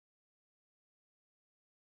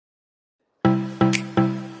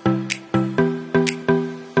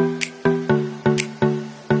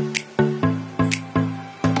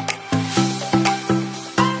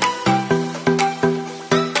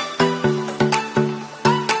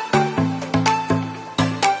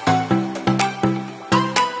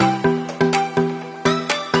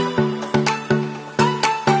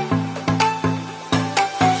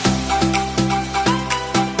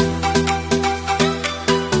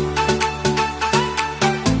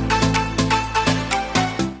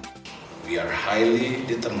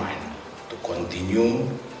determined to continue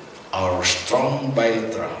our strong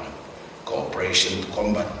bilateral cooperation to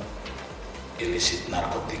combat illicit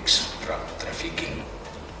narcotics drug trafficking.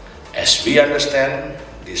 As we understand,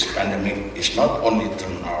 this pandemic is not only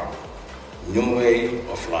turned our new way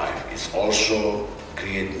of life, it also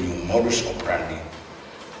create new modus operandi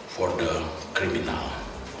for the criminal.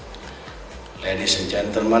 Ladies and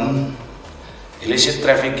gentlemen, illicit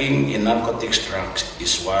trafficking in narcotics drugs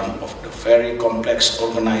is one of the very complex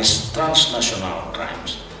organized transnational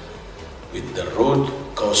crimes with the root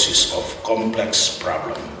causes of complex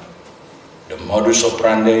problems. The modus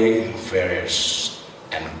operandi varies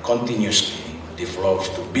and continuously develops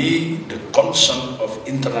to be the concern of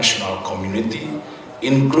international community,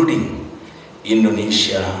 including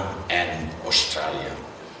Indonesia and Australia.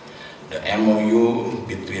 The MoU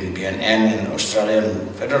between BNN and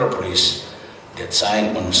Australian Federal Police that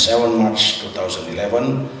signed on 7 March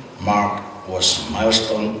 2011 was a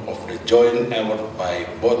milestone of the joint effort by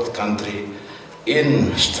both countries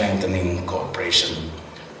in strengthening cooperation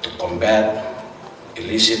to combat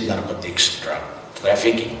illicit narcotics drug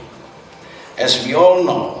trafficking. As we all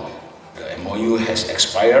know, the MoU has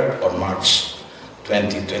expired on March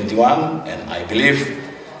 2021, and I believe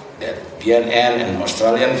that BNN and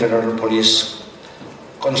Australian Federal Police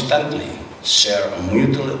constantly share a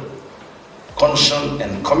mutual concern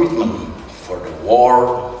and commitment for the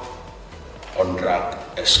war on drug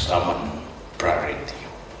as common priority.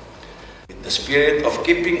 With the spirit of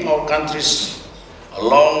keeping our countries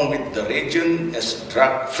along with the region as a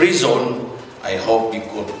drug-free zone, I hope we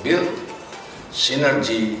could build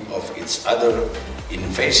synergy of each other in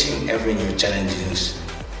facing every new challenges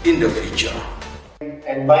in the future.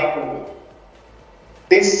 And Maplewood.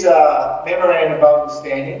 This memorandum of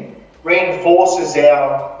understanding reinforces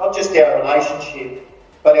not just our relationship,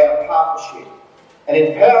 but our partnership, and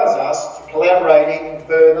empowers us to collaborate even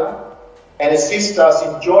further and assist us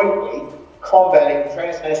in jointly combating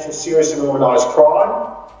transnational serious and organised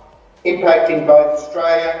crime, impacting both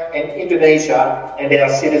Australia and Indonesia and our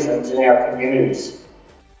citizens and our communities.